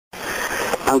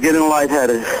I'm getting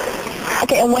lightheaded.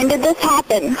 Okay, and when did this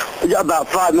happen? About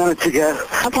 5 minutes ago.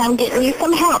 Okay, I'm getting you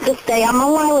some help. Just stay on the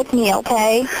line with me,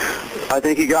 okay? I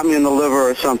think he got me in the liver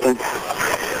or something.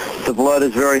 The blood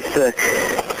is very thick.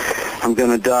 I'm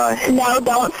going to die. No,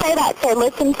 don't say that, sir.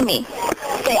 Listen to me.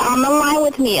 Stay on the line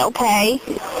with me, okay?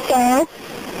 Sir?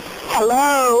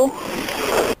 Hello?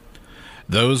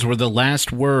 Those were the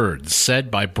last words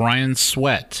said by Brian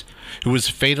Sweat, who was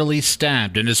fatally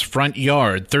stabbed in his front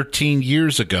yard 13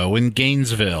 years ago in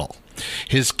Gainesville.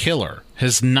 His killer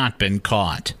has not been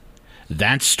caught.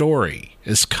 That story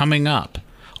is coming up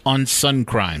on Sun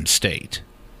Crime State.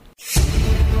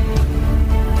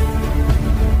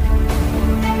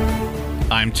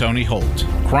 I'm Tony Holt,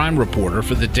 crime reporter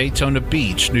for the Daytona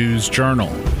Beach News Journal.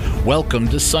 Welcome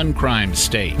to Sun Crime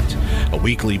State, a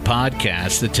weekly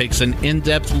podcast that takes an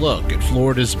in-depth look at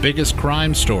Florida's biggest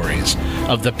crime stories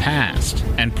of the past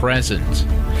and present.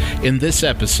 In this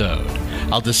episode,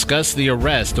 I'll discuss the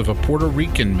arrest of a Puerto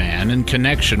Rican man in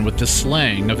connection with the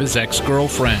slaying of his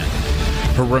ex-girlfriend.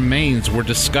 Her remains were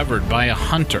discovered by a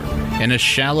hunter in a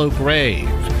shallow grave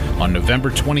on November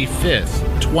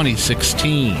 25th,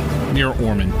 2016, near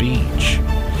Ormond Beach.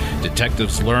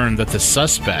 Detectives learned that the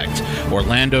suspect,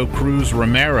 Orlando Cruz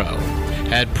Romero,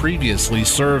 had previously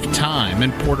served time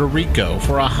in Puerto Rico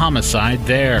for a homicide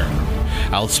there.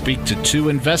 I'll speak to two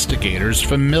investigators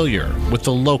familiar with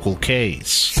the local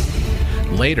case.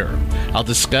 Later, I'll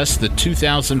discuss the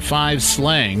 2005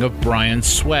 slaying of Brian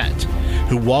Sweat,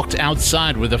 who walked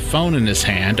outside with a phone in his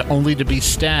hand only to be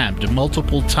stabbed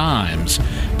multiple times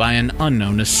by an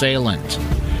unknown assailant.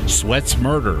 Sweat's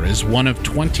murder is one of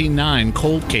 29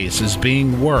 cold cases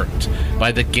being worked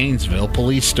by the Gainesville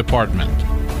Police Department.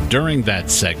 During that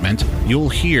segment, you'll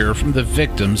hear from the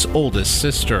victim's oldest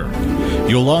sister.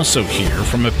 You'll also hear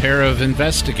from a pair of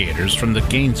investigators from the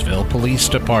Gainesville Police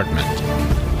Department.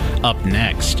 Up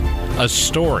next, a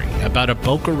story about a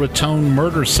Boca Raton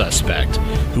murder suspect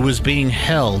who was being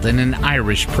held in an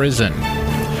Irish prison.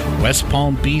 West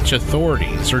Palm Beach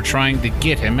authorities are trying to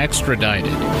get him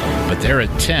extradited, but their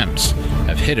attempts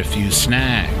have hit a few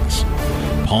snags.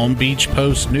 Palm Beach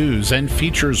Post News and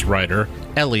features writer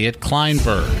Eliot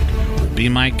Kleinberg will be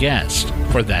my guest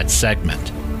for that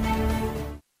segment.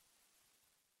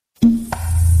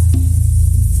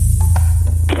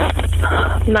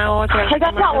 No, I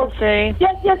got towels. Yes.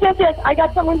 I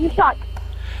got someone who shot.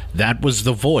 That was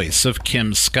the voice of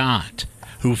Kim Scott,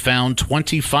 who found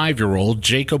 25-year-old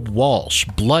Jacob Walsh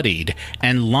bloodied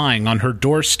and lying on her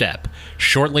doorstep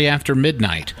shortly after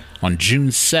midnight on June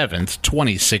 7th,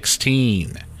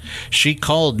 2016. She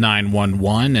called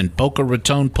 911 and Boca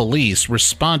Raton police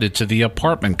responded to the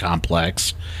apartment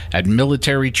complex at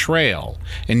Military Trail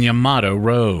and Yamato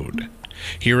Road.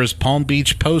 Here is Palm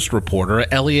Beach Post reporter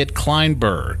Eliot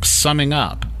Kleinberg summing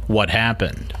up what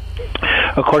happened.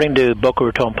 According to Boca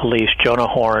Raton Police, Jonah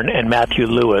Horn and Matthew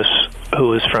Lewis,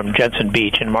 who is from Jensen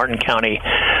Beach in Martin County,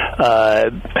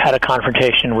 had a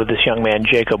confrontation with this young man,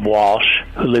 Jacob Walsh,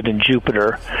 who lived in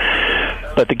Jupiter.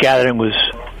 But the gathering was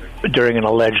during an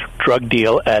alleged drug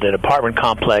deal at an apartment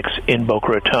complex in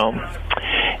Boca Raton.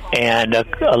 And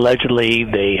allegedly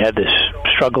they had this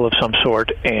struggle of some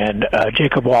sort, and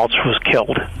Jacob Walsh was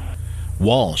killed.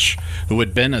 Walsh, who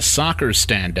had been a soccer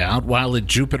standout while at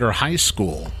Jupiter High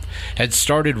School, had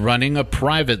started running a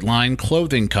private line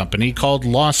clothing company called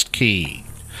Lost Key.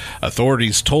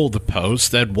 Authorities told the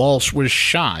Post that Walsh was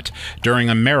shot during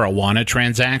a marijuana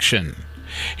transaction.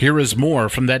 Here is more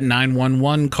from that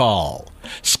 911 call.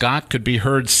 Scott could be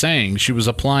heard saying she was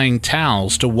applying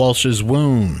towels to Walsh's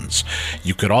wounds.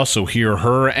 You could also hear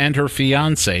her and her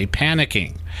fiancé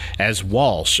panicking as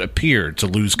Walsh appeared to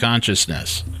lose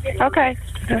consciousness. Okay.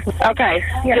 Does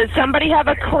somebody have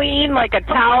a clean, like a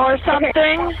towel or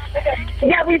something?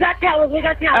 Yeah, we got towels.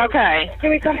 Okay. Can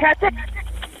we come catch it?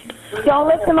 Don't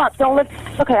lift him up. Don't lift.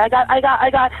 Okay, I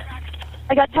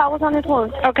got towels on his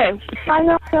wounds. Okay. I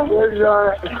know.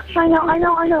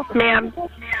 Ma'am.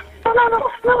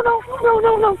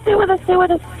 No. Stay with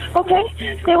us. Okay?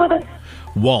 Stay with us.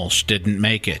 Walsh didn't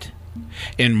make it.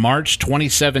 In March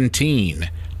 2017,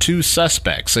 two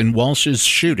suspects in Walsh's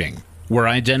shooting were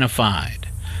identified: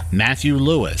 Matthew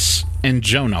Lewis and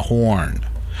Jonah Horn.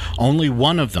 Only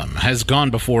one of them has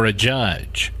gone before a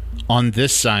judge on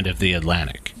this side of the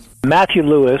Atlantic. Matthew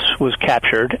Lewis was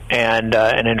captured and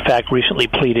in fact recently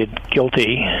pleaded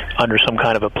guilty under some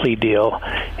kind of a plea deal.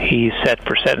 He's set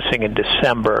for sentencing in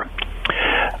December.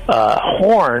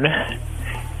 Horn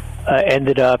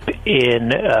ended up in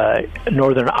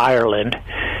Northern Ireland.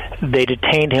 They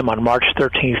detained him on March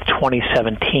 13th,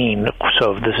 2017,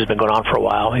 so this has been going on for a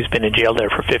while. He's been in jail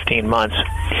there for 15 months.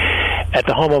 at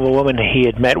the home of a woman he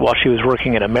had met while she was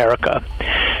working in America.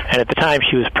 And at the time,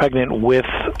 she was pregnant with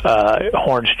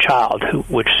Horn's child,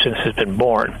 which since has been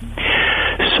born.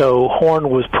 So Horn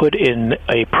was put in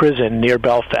a prison near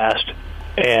Belfast,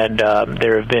 and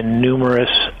there have been numerous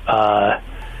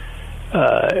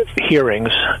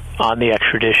hearings on the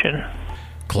extradition.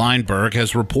 Kleinberg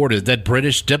has reported that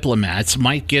British diplomats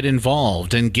might get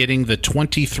involved in getting the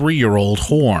 23-year-old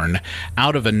Horn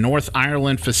out of a North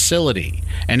Ireland facility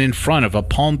and in front of a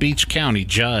Palm Beach County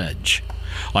judge.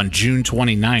 On June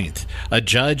 29th, a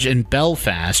judge in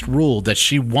Belfast ruled that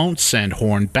she won't send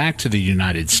Horn back to the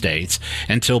United States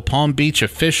until Palm Beach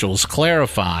officials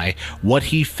clarify what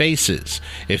he faces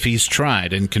if he's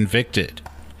tried and convicted.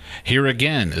 Here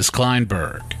again is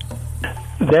Kleinberg.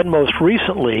 Then most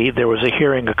recently, there was a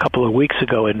hearing a couple of weeks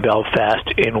ago in Belfast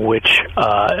in which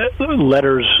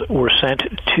letters were sent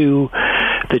to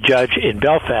the judge in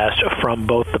Belfast from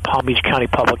both the Palm Beach County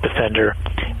Public Defender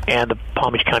and the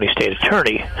Palm Beach County State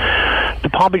Attorney. The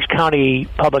Palm Beach County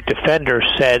Public Defender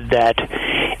said that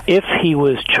if he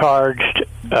was charged,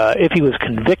 if he was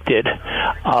convicted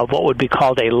of what would be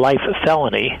called a life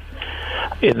felony,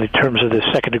 in the terms of the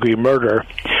second-degree murder,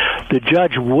 the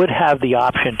judge would have the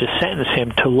option to sentence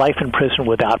him to life in prison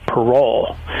without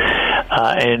parole.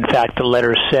 And in fact, the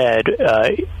letter said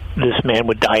this man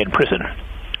would die in prison.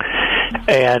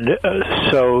 And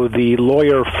so the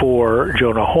lawyer for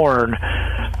Jonah Horn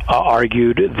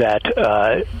argued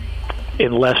that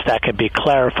unless that can be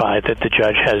clarified, that the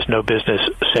judge has no business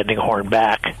sending Horn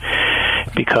back,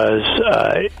 because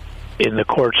in the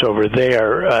courts over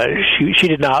there,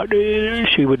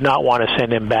 she would not want to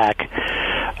send him back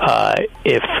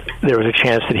if there was a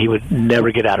chance that he would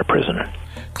never get out of prison.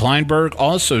 Kleinberg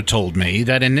also told me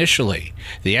that initially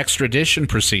the extradition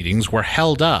proceedings were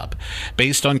held up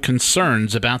based on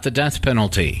concerns about the death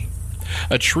penalty.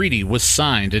 A treaty was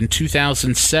signed in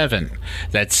 2007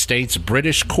 that states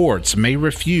British courts may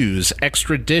refuse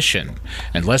extradition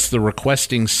unless the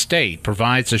requesting state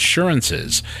provides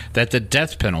assurances that the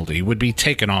death penalty would be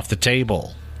taken off the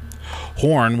table.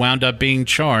 Horn wound up being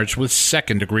charged with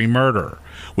second-degree murder,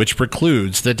 which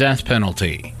precludes the death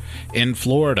penalty. In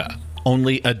Florida,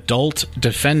 only adult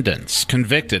defendants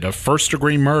convicted of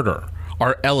first-degree murder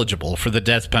are eligible for the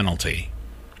death penalty.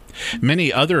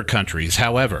 Many other countries,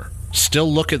 however,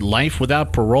 still look at life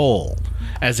without parole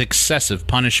as excessive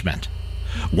punishment.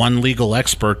 One legal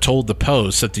expert told the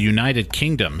Post that the United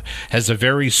Kingdom has a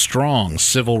very strong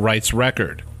civil rights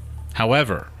record.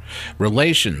 However,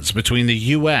 relations between the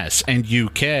U.S. and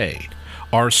UK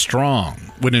are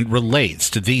strong when it relates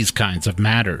to these kinds of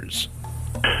matters.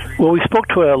 Well, we spoke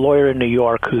to a lawyer in New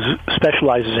York who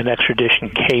specializes in extradition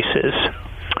cases,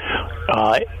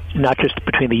 not just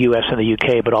between the U.S. and the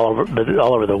U.K., but all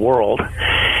over the world.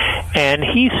 And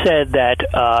he said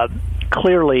that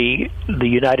clearly the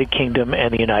United Kingdom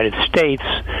and the United States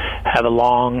have a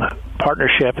long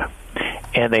partnership,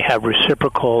 and they have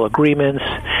reciprocal agreements,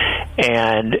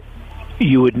 and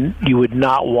you would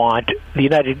not want, the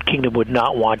United Kingdom would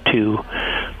not want to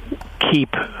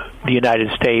keep the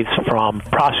United States from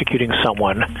prosecuting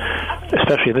someone,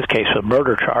 especially in this case a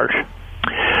murder charge.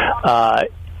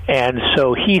 And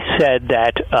so he said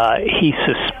that he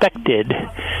suspected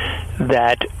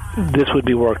that this would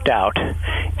be worked out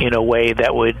in a way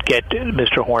that would get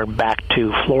Mr. Horn back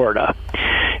to Florida,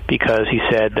 because he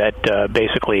said that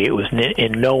basically it was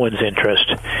in no one's interest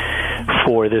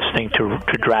for this thing to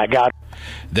drag out.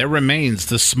 There remains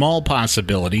the small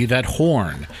possibility that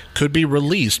Horn could be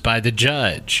released by the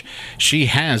judge. She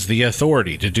has the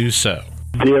authority to do so.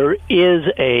 There is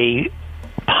a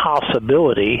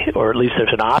possibility, or at least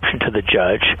there's an option to the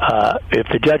judge. If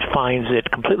the judge finds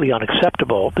it completely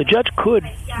unacceptable, the judge could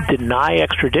deny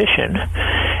extradition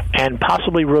and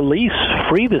possibly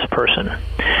free this person.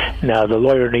 Now, the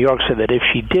lawyer in New York said that if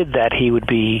she did that, he would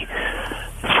be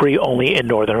free only in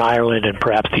Northern Ireland and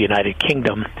perhaps the United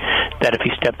Kingdom, that if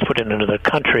he stepped foot in another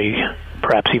country,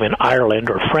 perhaps even Ireland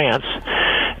or France,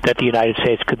 that the United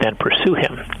States could then pursue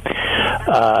him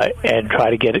and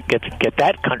try to get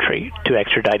that country to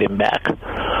extradite him back.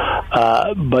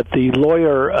 But the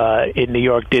lawyer in New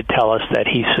York did tell us that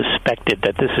he suspected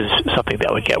that this is something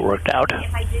that would get worked out.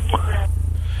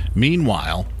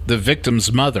 Meanwhile, the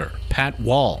victim's mother, Pat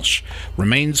Walsh,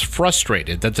 remains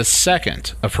frustrated that the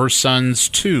second of her son's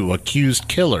 2 accused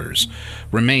killers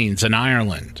remains in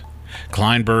Ireland.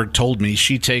 Kleinberg told me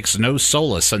she takes no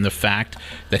solace in the fact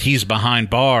that he's behind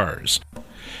bars.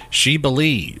 She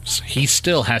believes he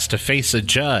still has to face a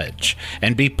judge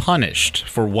and be punished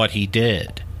for what he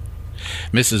did.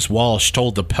 Mrs. Walsh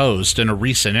told the Post in a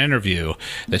recent interview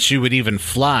that she would even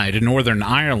fly to Northern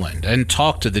Ireland and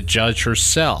talk to the judge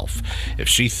herself if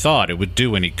she thought it would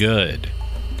do any good.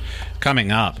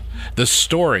 Coming up, the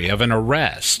story of an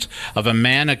arrest of a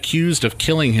man accused of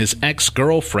killing his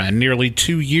ex-girlfriend nearly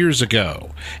 2 years ago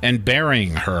and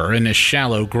burying her in a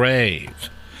shallow grave.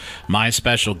 My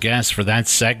special guest for that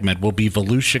segment will be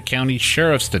Volusia County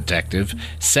Sheriff's Detective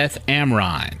Seth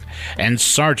Amrhine and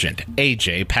Sergeant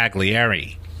A.J.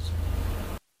 Pagliari.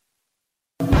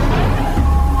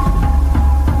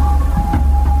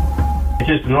 It's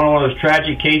just another one of those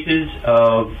tragic cases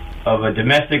of a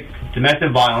domestic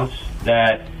violence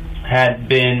that had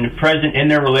been present in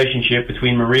their relationship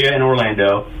between Maria and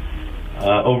Orlando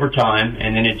over time,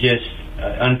 and then it just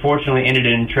unfortunately ended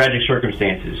in tragic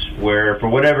circumstances where, for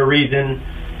whatever reason,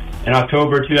 in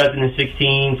October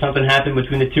 2016, something happened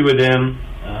between the two of them,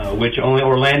 which only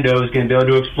Orlando is going to be able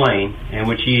to explain, and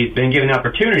which he's been given the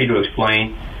opportunity to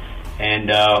explain, and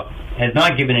has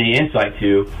not given any insight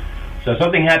to. So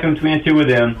something happened between the two of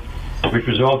them, which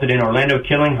resulted in Orlando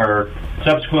killing her,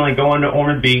 subsequently going to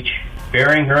Ormond Beach,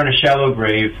 burying her in a shallow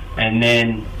grave, and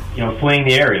then, fleeing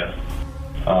the area.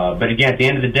 But again, at the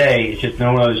end of the day, it's just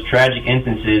one of those tragic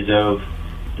instances of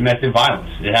domestic violence.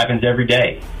 It happens every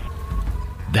day.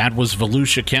 That was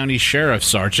Volusia County Sheriff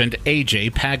Sergeant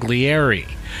A.J. Pagliari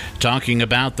talking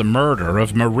about the murder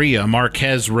of Maria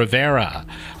Marquez Rivera,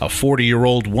 a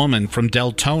 40-year-old woman from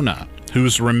Deltona,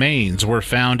 whose remains were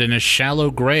found in a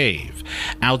shallow grave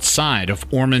outside of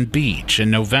Ormond Beach in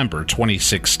November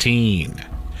 2016.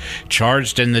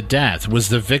 Charged in the death was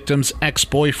the victim's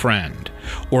ex-boyfriend,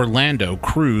 Orlando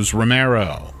Cruz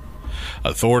Romero.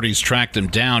 Authorities tracked him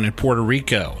down in Puerto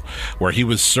Rico, where he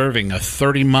was serving a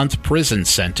 30-month prison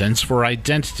sentence for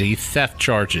identity theft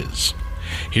charges.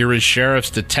 Here is Sheriff's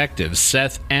Detective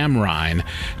Seth Amrhine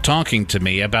talking to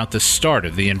me about the start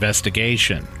of the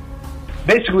investigation.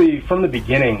 Basically, from the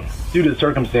beginning, due to the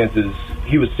circumstances,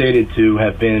 he was stated to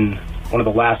have been one of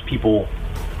the last people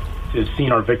to have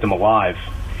seen our victim alive,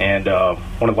 and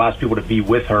one of the last people to be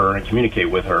with her and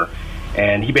communicate with her.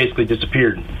 And he basically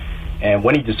disappeared. And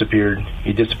when he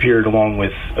disappeared along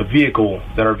with a vehicle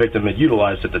that our victim had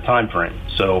utilized at the time frame.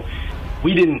 So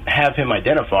we didn't have him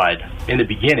identified in the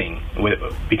beginning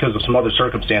because of some other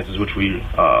circumstances, which we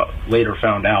later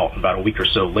found out about a week or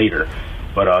so later.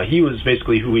 But he was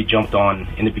basically who we jumped on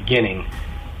in the beginning,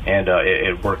 and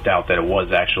it worked out that it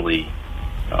was actually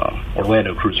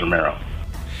Orlando Cruz Romero.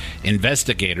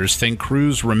 Investigators think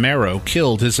Cruz Romero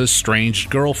killed his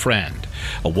estranged girlfriend,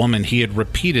 a woman he had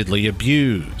repeatedly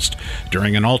abused,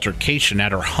 during an altercation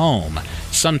at her home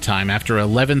sometime after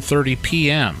 11:30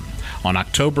 p.m. on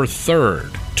October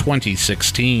 3rd,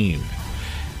 2016.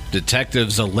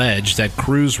 Detectives allege that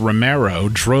Cruz Romero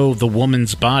drove the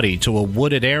woman's body to a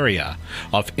wooded area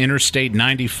off Interstate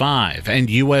 95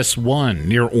 and US 1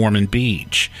 near Ormond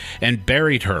Beach and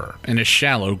buried her in a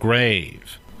shallow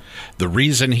grave. The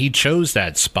reason he chose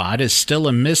that spot is still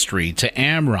a mystery to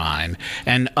Amrhine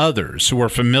and others who are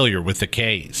familiar with the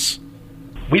case.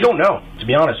 We don't know, to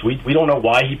be honest. We don't know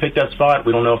why he picked that spot.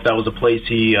 We don't know if that was a place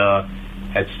he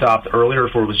had stopped earlier,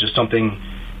 if it was just something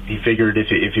he figured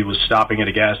if he was stopping at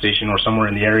a gas station or somewhere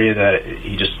in the area that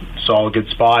he just saw a good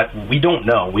spot. We don't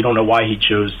know. We don't know why he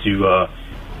chose to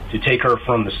take her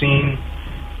from the scene.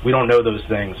 We don't know those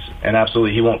things, and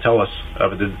absolutely he won't tell us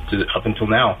up until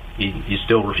now. He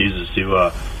still refuses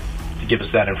to give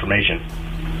us that information.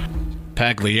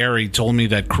 Pagliari told me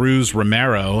that Cruz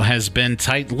Romero has been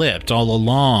tight-lipped all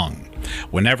along.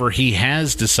 Whenever he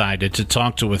has decided to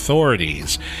talk to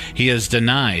authorities, he has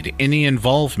denied any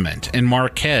involvement in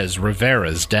Marquez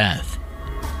Rivera's death.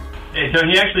 So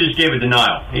he actually just gave a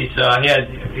denial. He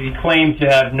claimed to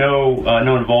have no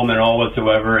involvement at all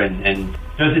whatsoever, and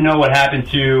doesn't know what happened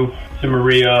to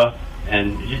Maria,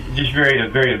 and just very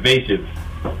evasive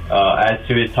as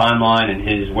to his timeline and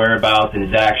his whereabouts and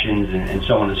his actions and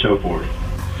so on and so forth.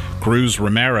 Cruz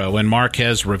Romero and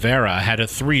Marquez Rivera had a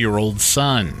 3-year-old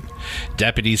son.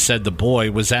 Deputies said the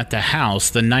boy was at the house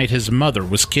the night his mother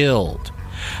was killed.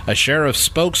 A sheriff's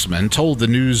spokesman told the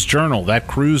News Journal that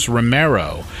Cruz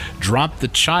Romero dropped the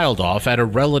child off at a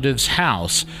relative's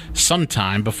house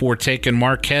sometime before taking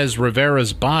Marquez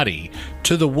Rivera's body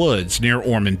to the woods near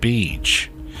Ormond Beach.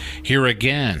 Here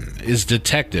again is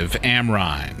Detective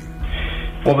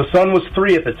Amrhine. Well, the son was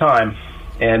 3 at the time,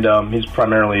 and he's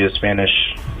primarily a Spanish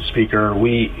speaker.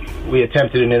 We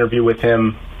attempted an interview with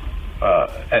him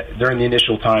during the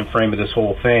initial time frame of this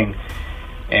whole thing,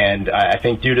 and I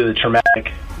think due to the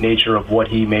traumatic nature of what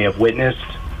he may have witnessed,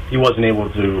 he wasn't able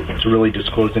to really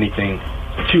disclose anything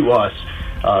to us.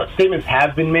 Statements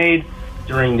have been made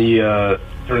during the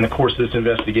during the course of this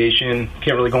investigation.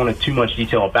 Can't really go into too much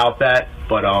detail about that,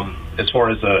 but as far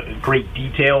as great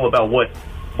detail about what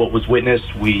was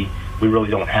witnessed, we really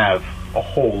don't have a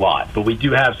whole lot. But we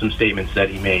do have some statements that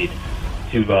he made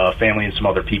to family and some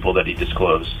other people that he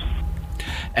disclosed.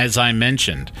 As I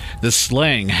mentioned, the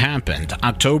slaying happened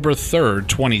October 3rd,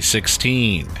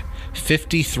 2016.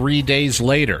 53 days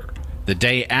later, the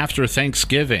day after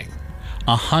Thanksgiving,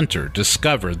 a hunter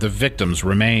discovered the victim's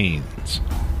remains.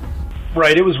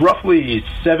 Right, it was roughly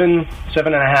seven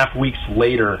and a half weeks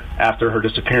later after her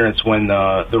disappearance when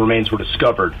the remains were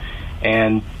discovered.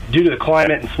 And due to the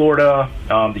climate in Florida,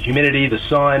 the humidity, the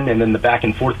sun, and then the back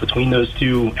and forth between those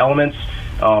two elements,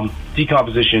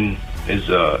 decomposition is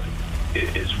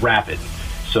rapid.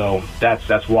 So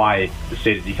that's why the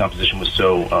state of decomposition was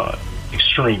so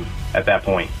extreme at that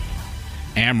point.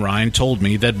 Amrhine told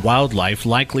me that wildlife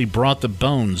likely brought the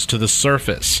bones to the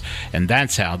surface, and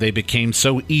that's how they became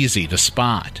so easy to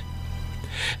spot.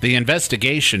 The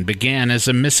investigation began as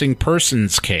a missing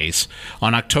persons case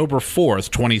on October 4th,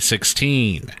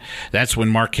 2016. That's when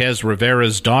Marquez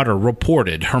Rivera's daughter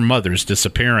reported her mother's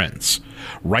disappearance.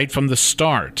 Right from the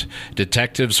start,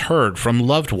 detectives heard from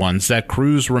loved ones that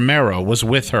Cruz Romero was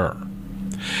with her.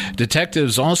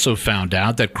 Detectives also found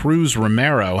out that Cruz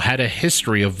Romero had a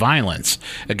history of violence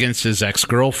against his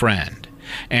ex-girlfriend.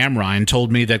 Amrhine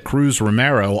told me that Cruz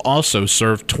Romero also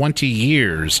served 20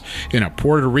 years in a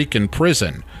Puerto Rican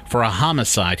prison for a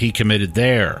homicide he committed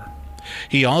there.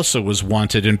 He also was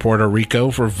wanted in Puerto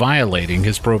Rico for violating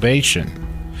his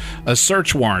probation. A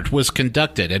search warrant was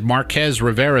conducted at Marquez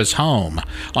Rivera's home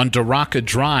on Duraca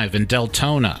Drive in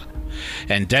Deltona,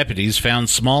 and deputies found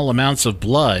small amounts of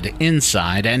blood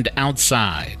inside and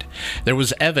outside. There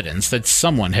was evidence that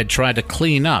someone had tried to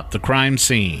clean up the crime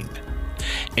scene.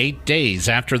 8 days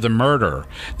after the murder,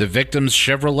 the victim's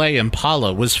Chevrolet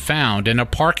Impala was found in a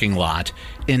parking lot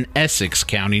in Essex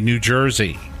County, New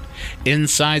Jersey.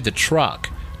 Inside the truck,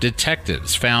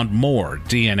 detectives found more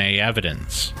DNA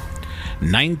evidence.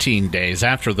 19 days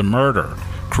after the murder,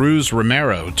 Cruz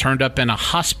Romero turned up in a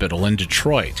hospital in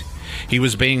Detroit. He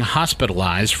was being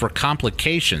hospitalized for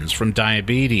complications from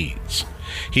diabetes.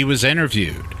 He was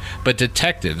interviewed, but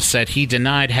detectives said he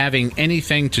denied having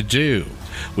anything to do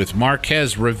with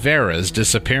Marquez Rivera's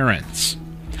disappearance.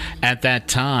 At that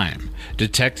time,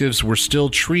 detectives were still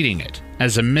treating it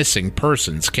as a missing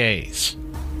persons case.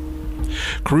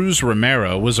 Cruz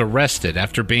Romero was arrested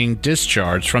after being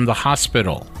discharged from the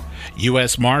hospital.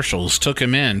 U.S. Marshals took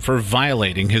him in for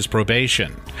violating his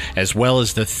probation, as well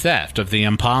as the theft of the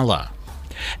Impala.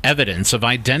 Evidence of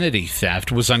identity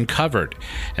theft was uncovered,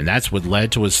 and that's what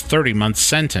led to his 30-month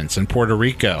sentence in Puerto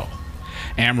Rico.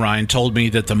 Amrhine told me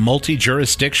that the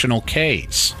multi-jurisdictional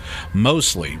case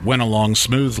mostly went along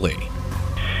smoothly.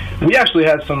 We actually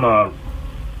had some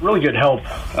really good help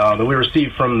that we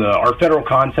received from our federal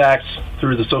contacts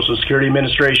through the Social Security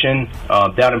Administration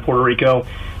down in Puerto Rico.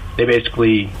 They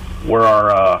basically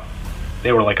were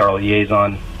they were like our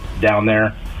liaison down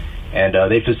there, and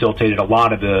they facilitated a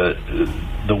lot of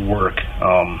the work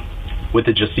with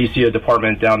the Justicia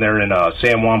Department down there in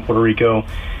San Juan, Puerto Rico,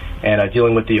 and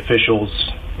dealing with the officials,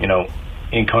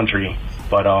 in country.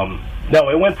 But no,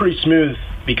 it went pretty smooth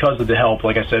because of the help,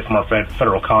 like I said, from our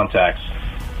federal contacts.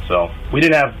 So we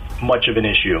didn't have much of an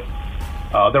issue.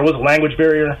 There was a language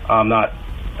barrier. I'm not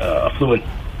a fluent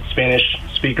Spanish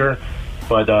speaker,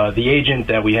 but the agent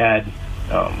that we had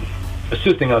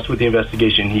assisting us with the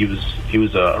investigation, he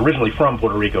was originally from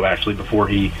Puerto Rico, actually, before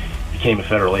he became a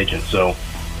federal agent. So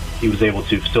he was able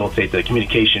to facilitate the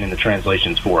communication and the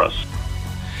translations for us.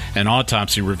 An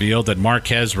autopsy revealed that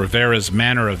Marquez Rivera's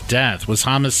manner of death was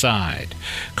homicide,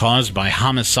 caused by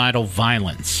homicidal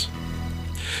violence.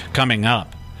 Coming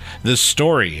up, the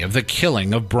story of the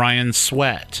killing of Brian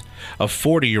Sweat, a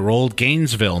 40-year-old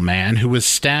Gainesville man who was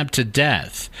stabbed to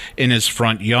death in his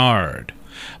front yard.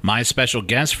 My special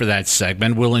guest for that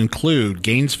segment will include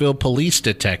Gainesville Police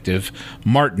Detective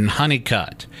Martin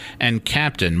Honeycutt and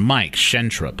Captain Mike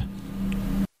Schentrup.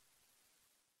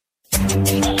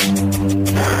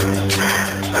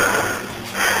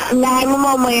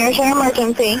 911, where's your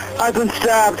emergency? I've been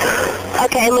stabbed.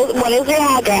 Okay, what is your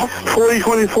address?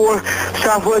 4024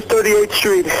 Southwest 38th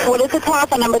Street. What is the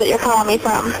telephone number that you're calling me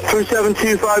from?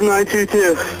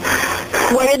 372-5922.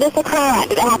 Where did this occur at?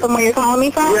 Did it happen where you're calling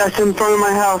me from? Yes, in front of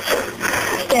my house.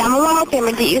 Stay on the line with him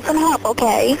and get you some help,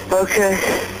 okay? Okay.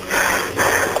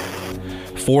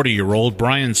 40-year-old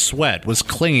Brian Sweat was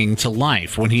clinging to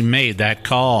life when he made that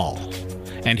call,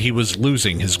 and he was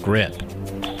losing his grip.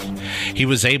 He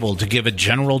was able to give a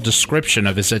general description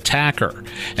of his attacker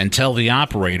and tell the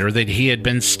operator that he had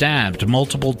been stabbed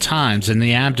multiple times in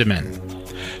the abdomen.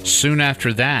 Soon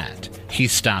after that, he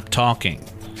stopped talking.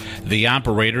 The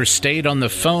operator stayed on the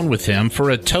phone with him for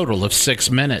a total of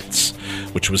 6 minutes,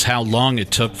 which was how long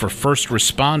it took for first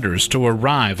responders to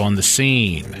arrive on the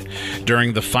scene.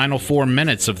 During the final 4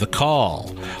 minutes of the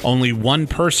call, only one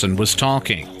person was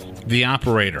talking, the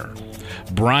operator.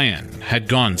 Brian had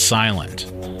gone silent.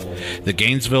 The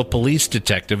Gainesville police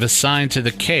detective assigned to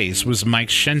the case was Mike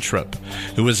Schentrup,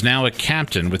 who is now a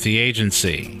captain with the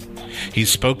agency. He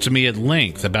spoke to me at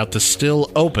length about the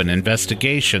still open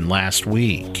investigation last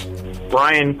week.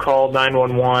 Brian called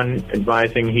 911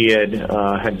 advising he had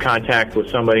had contact with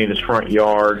somebody in his front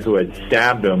yard who had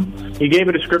stabbed him. He gave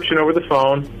a description over the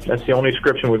phone. That's the only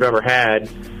description we've ever had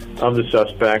of the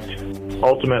suspect.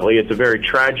 Ultimately, it's a very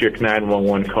tragic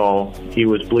 911 call. He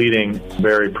was bleeding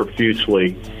very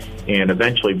profusely and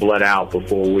eventually bled out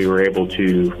before we were able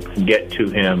to get to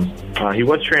him. He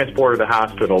was transported to the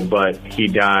hospital, but he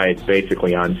died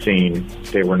basically on scene.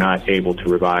 They were not able to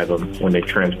revive him when they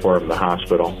transported him to the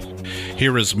hospital.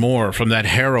 Here is more from that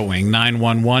harrowing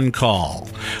 911 call,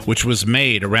 which was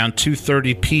made around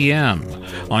 2:30 p.m.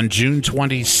 on June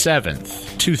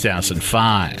 27th,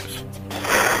 2005.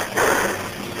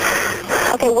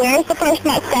 Okay, where's the person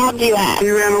that stabbed you at? He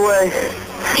ran away.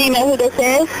 Do you know who this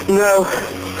is? No.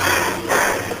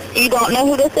 You don't know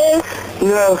who this is?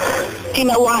 No. Do you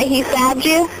know why he stabbed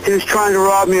you? He was trying to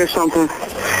rob me or something.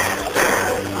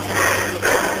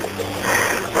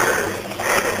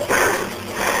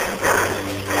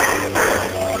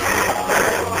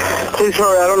 Please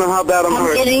hurry, I don't know how bad I'm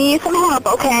hurt. I'm getting you some help,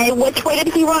 okay? Which way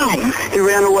did he run? He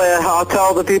ran away. I'll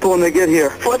tell the people when they get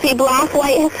here. Was he black,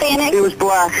 white, Hispanic? He was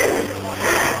black.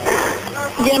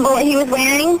 Do you remember what he was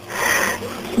wearing?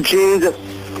 Jeans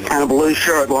and a blue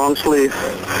shirt, long sleeve.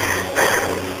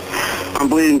 I'm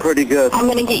bleeding pretty good. I'm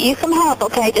going to get you some help,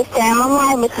 okay? Just stay on the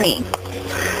line with me.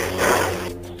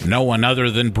 No one other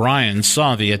than Brian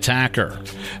saw the attacker.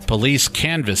 Police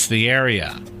canvassed the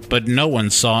area, but no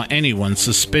one saw anyone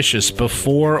suspicious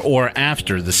before or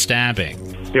after the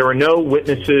stabbing. There were no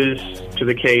witnesses to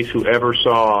the case who ever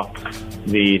saw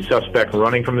the suspect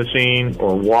running from the scene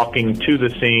or walking to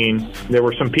the scene. There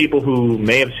were some people who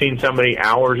may have seen somebody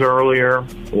hours earlier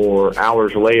or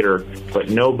hours later, but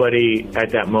nobody at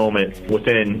that moment,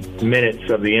 within minutes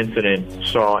of the incident,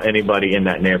 saw anybody in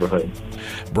that neighborhood.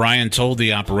 Brian told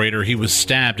the operator he was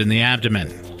stabbed in the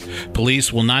abdomen.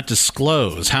 Police will not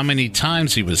disclose how many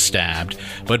times he was stabbed,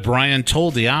 but Brian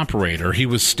told the operator he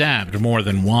was stabbed more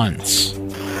than once.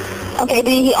 Okay,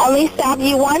 did he only stab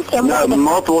you once or more than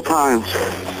multiple times.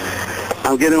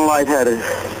 I'm getting lightheaded.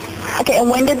 Okay, and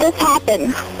when did this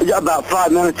happen? About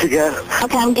 5 minutes ago.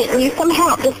 Okay, I'm getting you some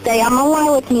help. Just stay on the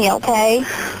line with me, okay?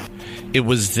 It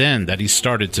was then that he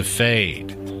started to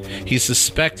fade. He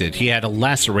suspected he had a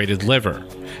lacerated liver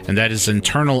and that his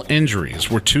internal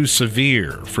injuries were too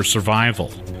severe for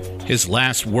survival. His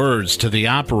last words to the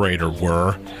operator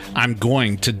were, "I'm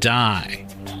going to die."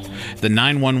 The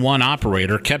 911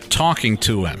 operator kept talking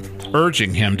to him,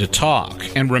 urging him to talk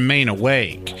and remain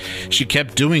awake. She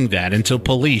kept doing that until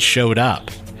police showed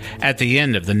up. At the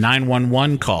end of the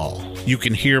 911 call, you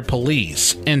can hear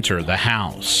police enter the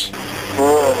house.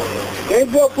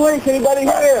 Gainesville Police, anybody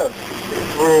here?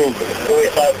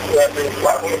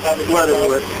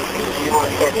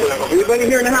 Anybody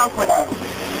here in the house with you?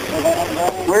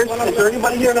 Is there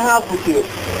anybody here in the house with you?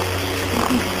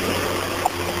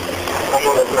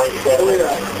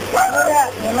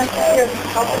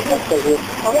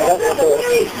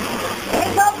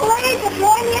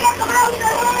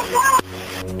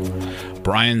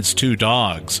 Brian's two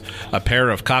dogs, a pair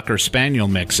of Cocker Spaniel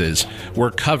mixes, were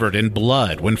covered in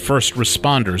blood when first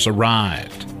responders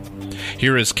arrived.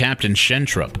 Here is Captain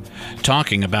Schentrup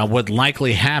talking about what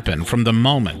likely happened from the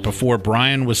moment before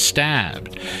Brian was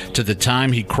stabbed to the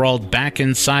time he crawled back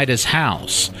inside his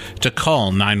house to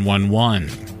call 911.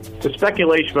 The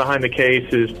speculation behind the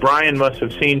case is Brian must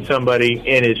have seen somebody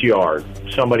in his yard,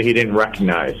 somebody he didn't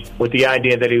recognize, with the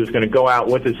idea that he was going to go out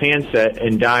with his handset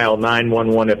and dial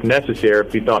 911 if necessary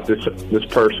if he thought this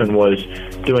person was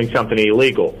doing something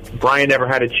illegal. Brian never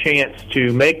had a chance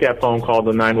to make that phone call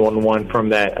to 911 from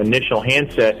that initial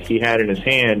handset he had in his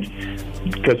hand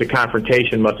because the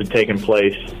confrontation must have taken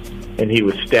place and he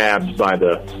was stabbed by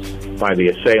the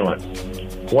assailant.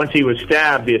 Once he was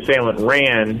stabbed, the assailant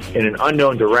ran in an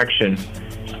unknown direction,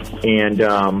 and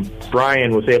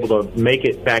Brian was able to make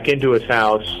it back into his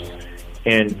house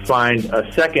and find a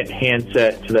second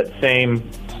handset to that same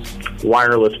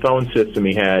wireless phone system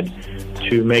he had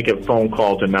to make a phone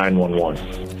call to 911.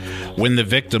 When the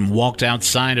victim walked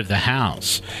outside of the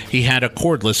house, he had a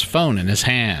cordless phone in his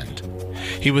hand.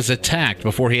 He was attacked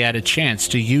before he had a chance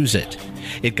to use it.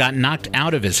 It got knocked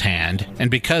out of his hand, and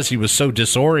because he was so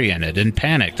disoriented and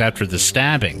panicked after the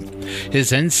stabbing,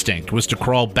 his instinct was to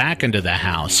crawl back into the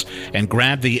house and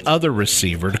grab the other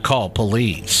receiver to call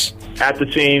police. At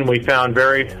the scene, we found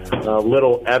very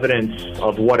little evidence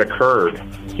of what occurred.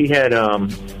 He had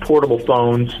portable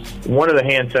phones. One of the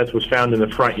handsets was found in the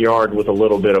front yard with a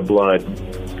little bit of blood.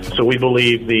 So we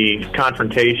believe the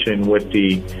confrontation with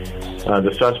the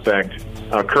suspect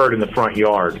occurred in the front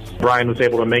yard. Brian was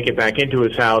able to make it back into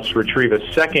his house, retrieve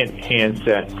a second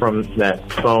handset from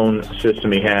that phone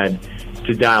system he had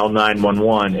to dial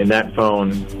 911, and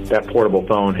that portable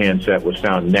phone handset was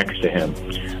found next to him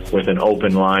with an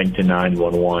open line to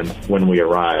 911 when we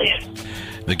arrived.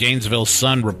 The Gainesville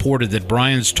Sun reported that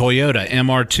Brian's Toyota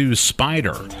MR2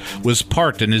 Spider was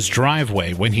parked in his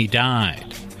driveway when he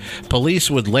died. Police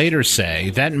would later say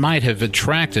that might have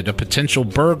attracted a potential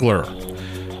burglar.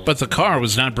 But the car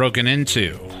was not broken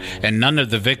into, and none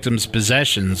of the victim's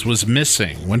possessions was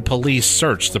missing when police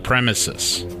searched the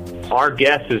premises. Our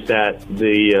guess is that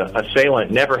the assailant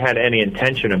never had any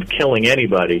intention of killing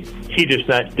anybody. He just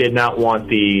did not want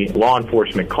the law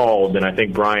enforcement called, and I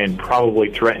think Brian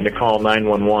probably threatened to call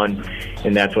 911,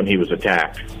 and that's when he was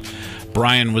attacked.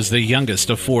 Brian was the youngest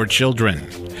of 4 children.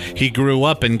 He grew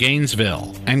up in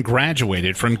Gainesville and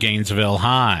graduated from Gainesville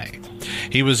High.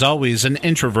 He was always an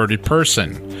introverted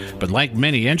person, but like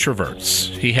many introverts,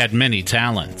 he had many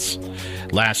talents.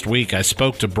 Last week, I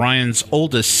spoke to Brian's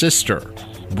oldest sister,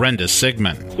 Brenda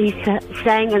Sigmon. He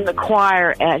sang in the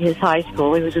choir at his high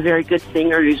school. He was a very good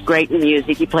singer. He was great in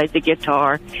music. He played the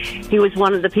guitar. He was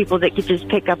one of the people that could just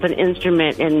pick up an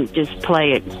instrument and just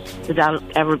play it without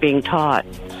ever being taught.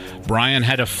 Brian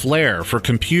had a flair for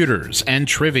computers and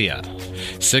trivia.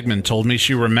 Sigmon told me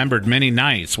she remembered many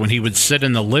nights when he would sit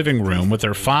in the living room with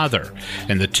her father,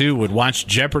 and the two would watch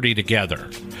Jeopardy together.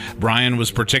 Brian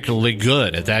was particularly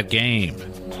good at that game.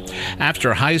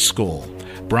 After high school,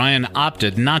 Brian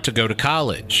opted not to go to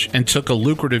college and took a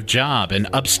lucrative job in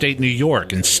upstate New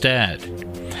York instead.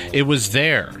 It was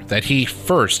there that he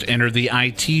first entered the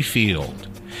IT field.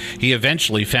 He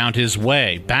eventually found his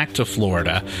way back to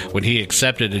Florida when he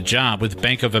accepted a job with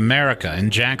Bank of America in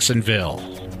Jacksonville.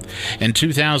 In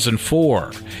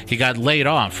 2004, he got laid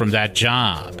off from that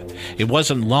job. It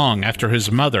wasn't long after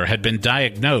his mother had been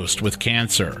diagnosed with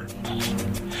cancer.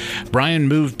 Brian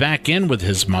moved back in with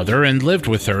his mother and lived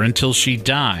with her until she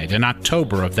died in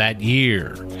October of that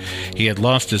year. He had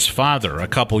lost his father a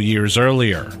couple years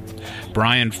earlier.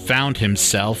 Brian found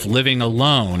himself living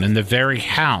alone in the very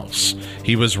house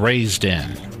he was raised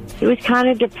in. He was kind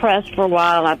of depressed for a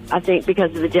while, I think, because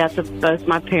of the death of both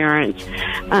my parents.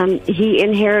 He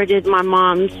inherited my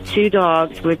mom's 2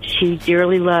 dogs, which he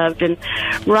dearly loved. And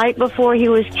right before he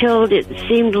was killed, it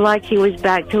seemed like he was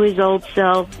back to his old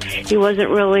self. He wasn't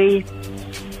really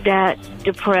that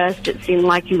depressed. It seemed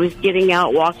like he was getting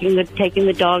out, walking, taking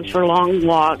the dogs for long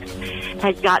walks,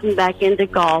 had gotten back into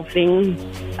golfing,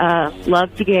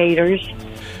 loved the Gators.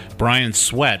 Brian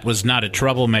Sweat was not a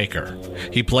troublemaker.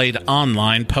 He played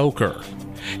online poker.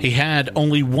 He had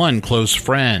only one close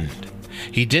friend.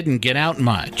 He didn't get out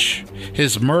much.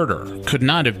 His murder could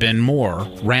not have been more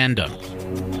random.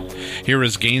 Here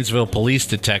is Gainesville Police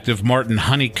Detective Martin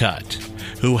Honeycutt,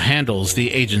 who handles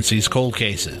the agency's cold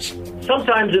cases.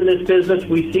 Sometimes in this business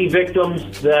we see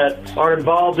victims that are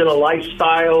involved in a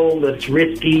lifestyle that's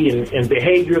risky and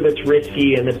behavior that's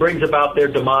risky, and it brings about their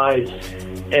demise.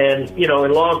 And,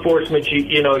 in law enforcement,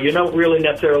 you don't really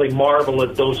necessarily marvel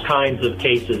at those kinds of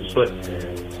cases. But,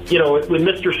 with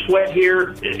Mr. Sweat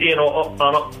here,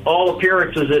 on all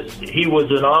appearances, he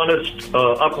was an honest,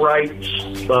 upright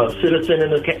citizen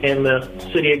in the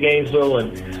city of Gainesville.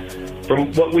 And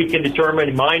from what we can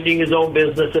determine, minding his own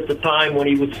business at the time when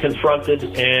he was confronted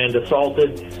and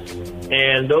assaulted.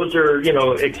 And those are,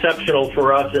 exceptional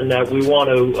for us in that we want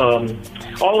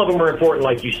to... all of them are important,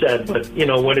 like you said, but,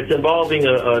 when it's involving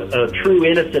a true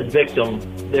innocent victim,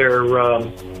 they're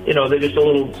just a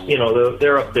little,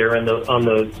 they're up there on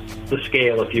the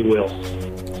scale, if you will.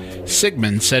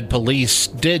 Sigmon said police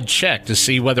did check to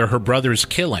see whether her brother's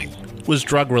killing was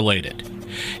drug-related.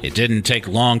 It didn't take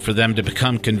long for them to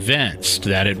become convinced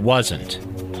that it wasn't.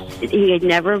 He had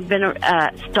never been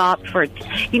stopped for...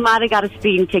 He might have got a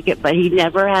speeding ticket, but he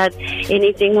never had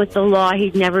anything with the law.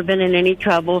 He'd never been in any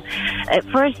trouble. At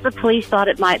first, the police thought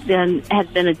it might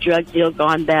have been a drug deal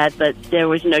gone bad, but there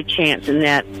was no chance in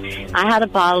that. I had a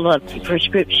bottle of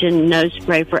prescription nose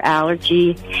spray for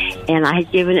allergy, and I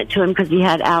had given it to him because he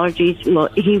had allergies. Well,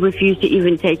 he refused to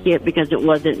even take it because it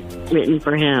wasn't written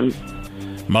for him.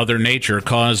 Mother Nature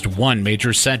caused one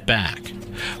major setback.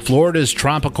 Florida's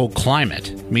tropical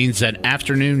climate means that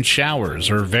afternoon showers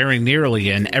are very nearly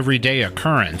an everyday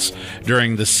occurrence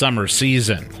during the summer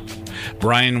season.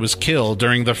 Brian was killed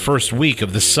during the first week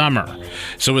of the summer,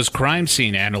 so as crime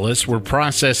scene analysts were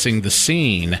processing the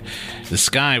scene, the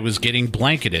sky was getting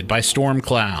blanketed by storm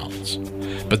clouds.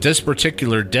 But this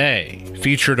particular day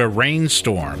featured a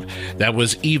rainstorm that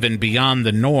was even beyond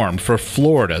the norm for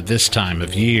Florida this time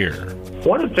of year.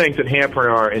 One of the things that hampered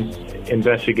our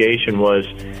investigation was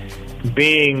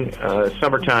being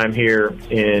summertime here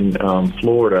in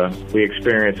Florida. We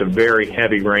experienced a very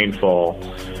heavy rainfall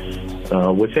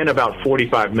within about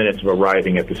 45 minutes of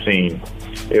arriving at the scene.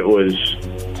 It was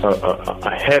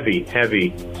a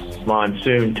heavy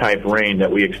monsoon-type rain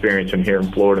that we experienced in here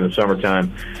in Florida in the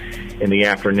summertime in the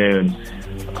afternoon.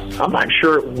 I'm not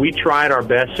sure. We tried our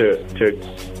best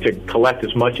to collect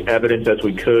as much evidence as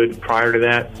we could prior to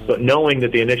that, but knowing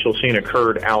that the initial scene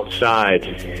occurred outside,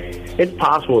 it's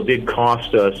possible it did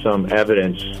cost us some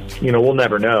evidence. You know, we'll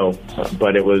never know,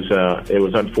 but it was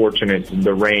unfortunate.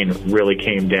 The rain really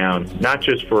came down, not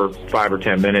just for 5 or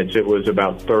 10 minutes. It was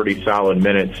about 30 solid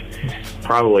minutes,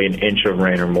 probably an inch of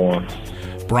rain or more.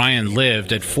 Brian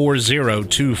lived at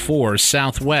 4024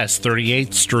 Southwest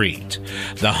 38th Street.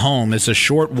 The home is a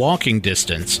short walking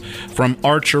distance from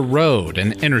Archer Road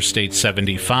and Interstate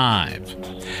 75.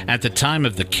 At the time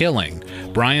of the killing,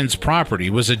 Brian's property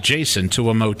was adjacent to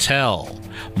a motel.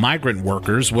 Migrant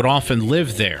workers would often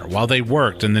live there while they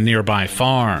worked in the nearby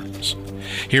farms.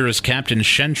 Here is Captain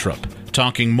Schentrup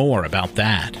talking more about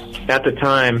that. At the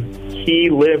time, he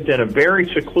lived in a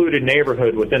very secluded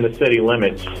neighborhood within the city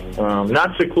limits.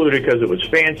 Not secluded because it was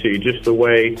fancy, just the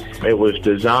way it was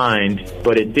designed,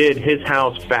 but his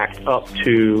house backed up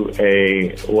to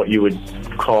what you would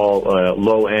call a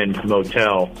low-end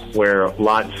motel where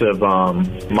lots of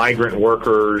migrant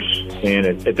workers, and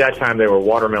at that time they were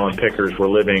watermelon pickers, were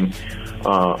living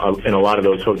in a lot of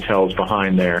those hotels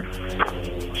behind there.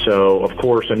 So, of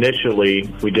course,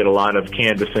 initially, we did a lot of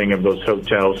canvassing of those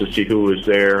hotels to see who was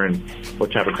there and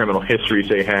what type of criminal histories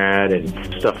they had and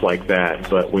stuff like that,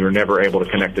 but we were never able to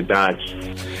connect the dots.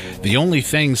 The only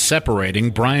thing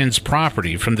separating Brian's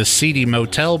property from the seedy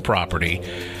motel property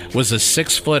was a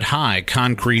 6-foot-high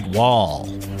concrete wall.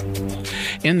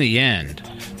 In the end,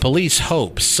 police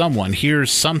hope someone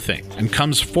hears something and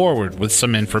comes forward with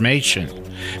some information,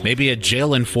 maybe a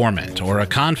jail informant or a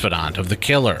confidant of the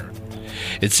killer.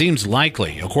 It seems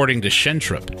likely, according to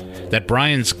Schentrup, that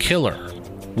Brian's killer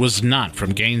was not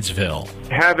from Gainesville.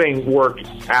 Having worked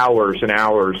hours and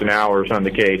hours and hours on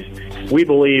the case, we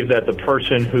believe that the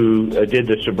person who did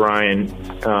this to Brian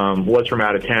was from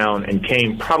out of town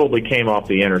and probably came off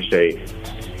the interstate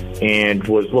and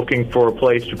was looking for a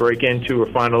place to break into or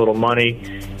find a little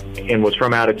money, and was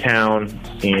from out of town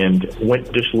and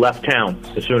just left town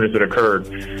as soon as it occurred.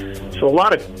 So a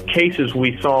lot of cases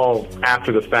we saw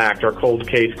after the fact, our cold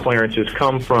case clearances,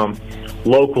 come from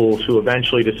locals who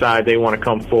eventually decide they want to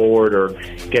come forward or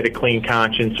get a clean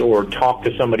conscience or talk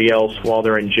to somebody else while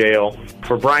they're in jail.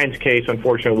 For Brian's case,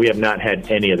 unfortunately, we have not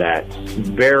had any of that.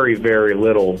 Very, very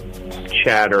little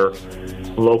chatter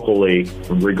locally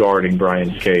regarding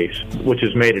Brian's case, which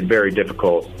has made it very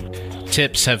difficult.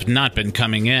 Tips have not been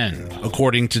coming in,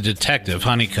 according to Detective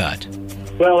Honeycutt.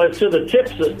 Well, as to the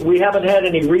tips, we haven't had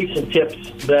any recent tips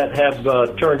that have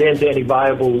turned into any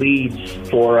viable leads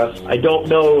for us. I don't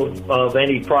know of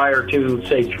any prior to,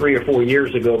 say, 3 or 4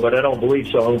 years ago, but I don't believe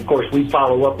so. And of course, we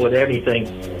follow up with anything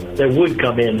that would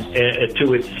come in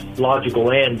to its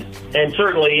logical end. And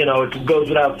certainly, it goes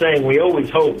without saying, we always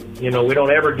hope, we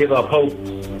don't ever give up hope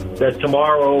that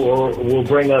tomorrow will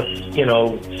bring us,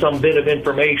 some bit of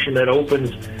information that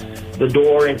opens the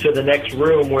door into the next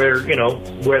room where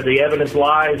where the evidence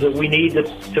lies that we need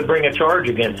to bring a charge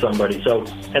against somebody. So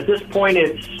at this point,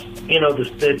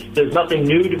 there's nothing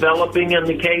new developing in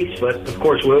the case, but of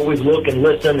course we always look and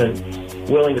listen and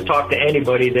willing to talk to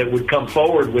anybody that would come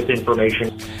forward with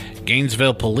information.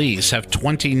 Gainesville police have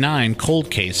 29 cold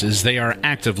cases they are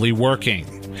actively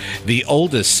working. The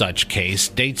oldest such case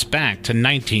dates back to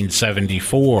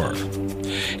 1974.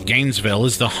 Gainesville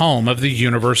is the home of the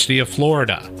University of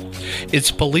Florida.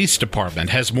 Its police department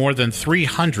has more than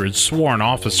 300 sworn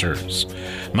officers.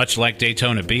 Much like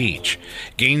Daytona Beach,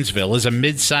 Gainesville is a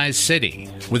mid-sized city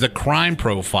with a crime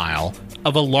profile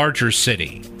of a larger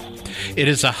city. It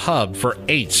is a hub for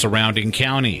 8 surrounding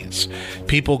counties.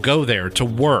 People go there to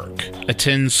work,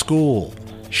 attend school,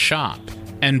 shop,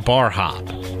 and bar hop.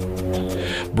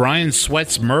 Brian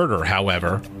Sweat's murder,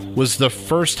 however, was the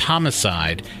first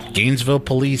homicide Gainesville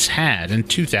police had in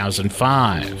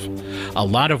 2005. A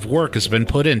lot of work has been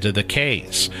put into the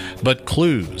case, but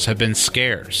clues have been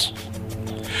scarce.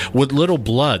 What little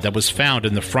blood that was found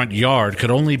in the front yard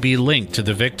could only be linked to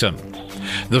the victim.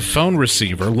 The phone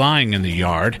receiver lying in the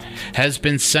yard has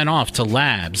been sent off to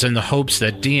labs in the hopes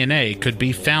that DNA could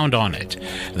be found on it.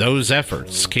 Those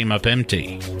efforts came up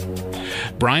empty.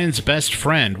 Brian's best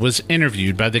friend was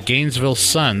interviewed by the Gainesville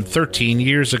Sun 13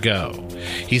 years ago.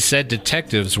 He said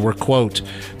detectives were, quote,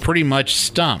 pretty much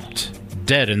stumped,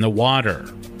 dead in the water.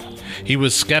 He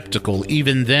was skeptical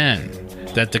even then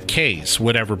that the case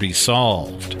would ever be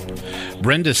solved.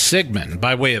 Brenda Sigmon,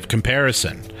 by way of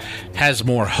comparison, has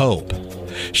more hope.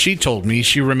 She told me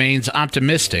she remains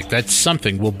optimistic that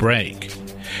something will break.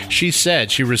 She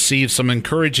said she received some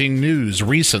encouraging news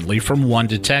recently from one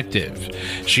detective.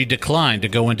 She declined to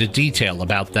go into detail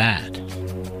about that.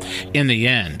 In the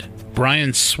end,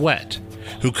 Brian Sweat,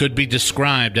 who could be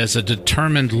described as a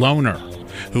determined loner,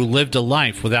 who lived a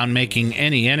life without making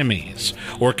any enemies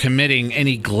or committing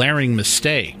any glaring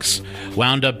mistakes,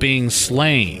 wound up being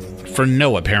slain for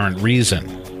no apparent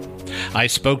reason. I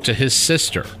spoke to his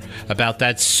sister about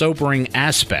that sobering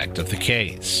aspect of the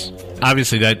case.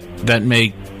 Obviously, that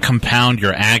may compound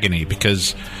your agony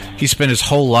because he spent his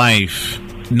whole life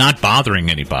not bothering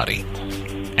anybody.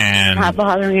 And not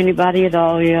bothering anybody at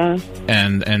all, yeah.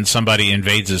 And somebody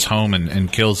invades his home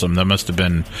and kills him. That must have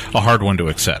been a hard one to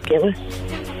accept. It was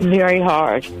very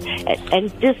hard.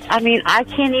 And just, I mean, I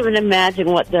can't even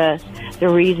imagine what the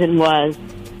reason was.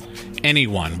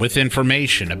 Anyone with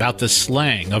information about the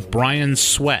slaying of Brian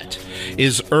Sweat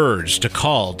is urged to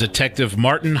call Detective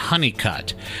Martin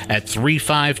Honeycutt at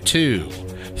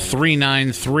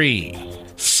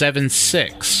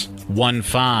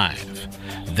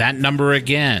 352-393-7615. That number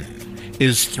again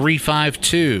is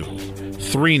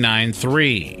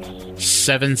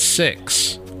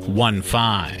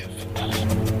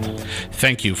 352-393-7615.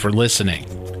 Thank you for listening.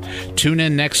 Tune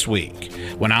in next week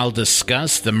when I'll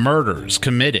discuss the murders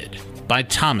committed by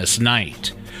Thomas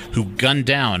Knight, who gunned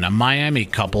down a Miami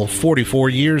couple 44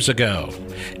 years ago,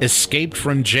 escaped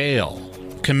from jail,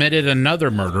 committed another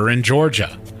murder in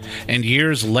Georgia, and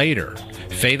years later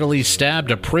fatally stabbed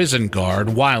a prison guard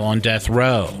while on death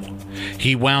row.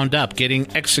 He wound up getting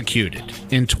executed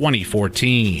in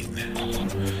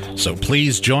 2014. So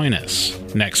please join us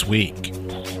next week.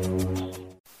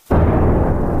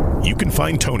 You can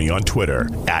find Tony on Twitter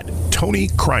at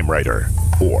TonyCrimeWriter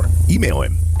or email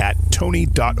him at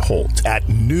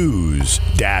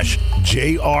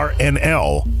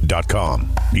tony.holt@news-jrnl.com.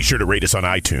 Be sure to rate us on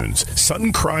iTunes.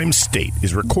 Sun Crime State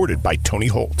is recorded by Tony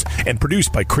Holt and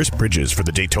produced by Chris Bridges for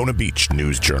the Daytona Beach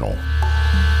News Journal.